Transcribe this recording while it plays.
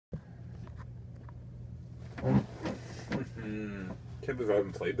Can't believe I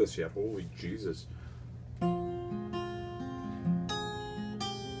haven't played this yet. Holy Jesus.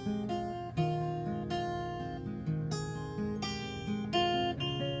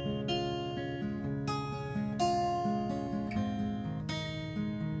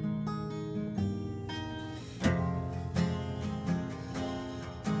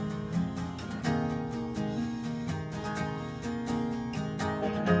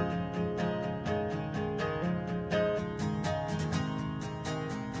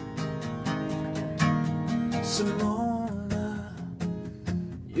 Simona,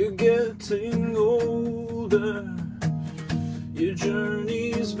 you're getting older. Your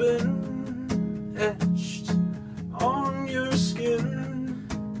journey's been etched on your skin.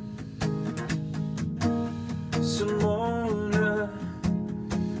 Simona,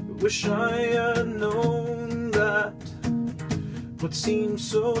 wish I had known that what seems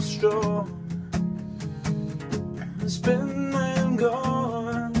so strong has been and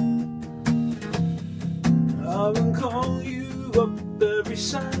gone. I will call you up every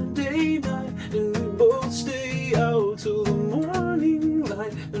Saturday night, and we both stay out till the morning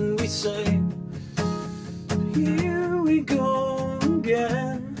light, and we say, here we go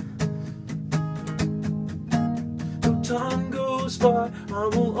again. Though time goes by, I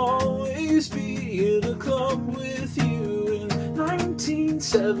will always be in a club with you in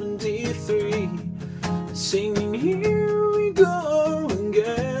 1973, singing here we go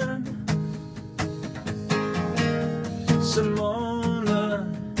again. Simona,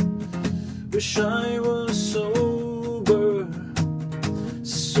 wish I was sober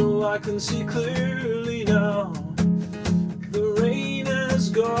so I can see clearly now. The rain has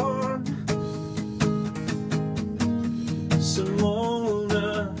gone.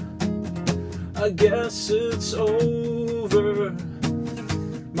 Simona, I guess it's over.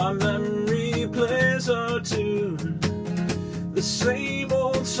 My memory plays our tune, the same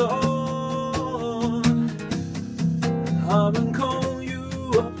old song. I've been calling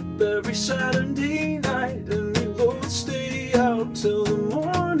you up every Saturday night, and we both stay out till the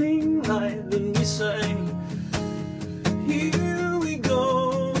morning light, and we sing, here we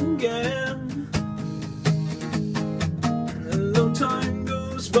go again. And though time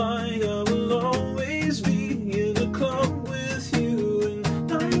goes by, I will always be in a club with you in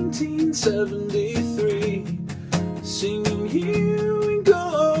 1973, singing here we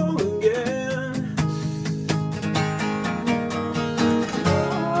go again.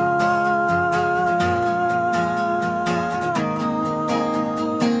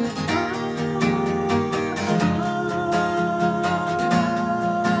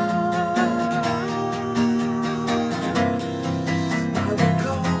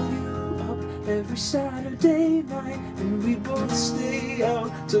 Every Saturday night, and we both stay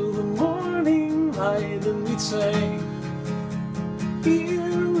out till the morning light, and we'd say,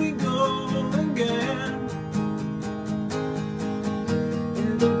 here we go again.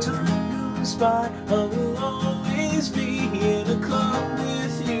 And though time goes by, I will always be in a club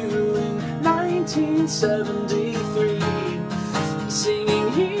with you in 1973,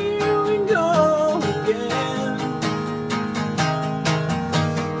 singing here we go again.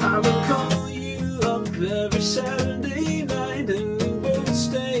 I will call every Saturday night, and we both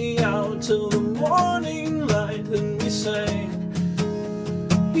stay out till the morning light, and we say,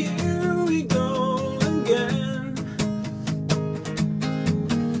 here we go again.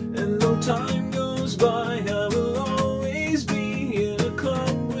 And though time goes by, I will always be in a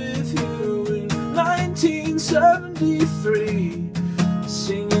club with you in 1973,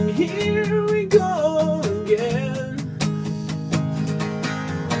 singing here we go again.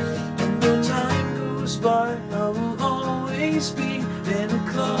 And though time goes by, I will always be in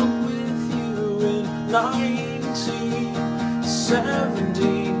a club with you in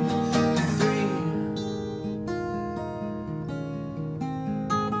 1973.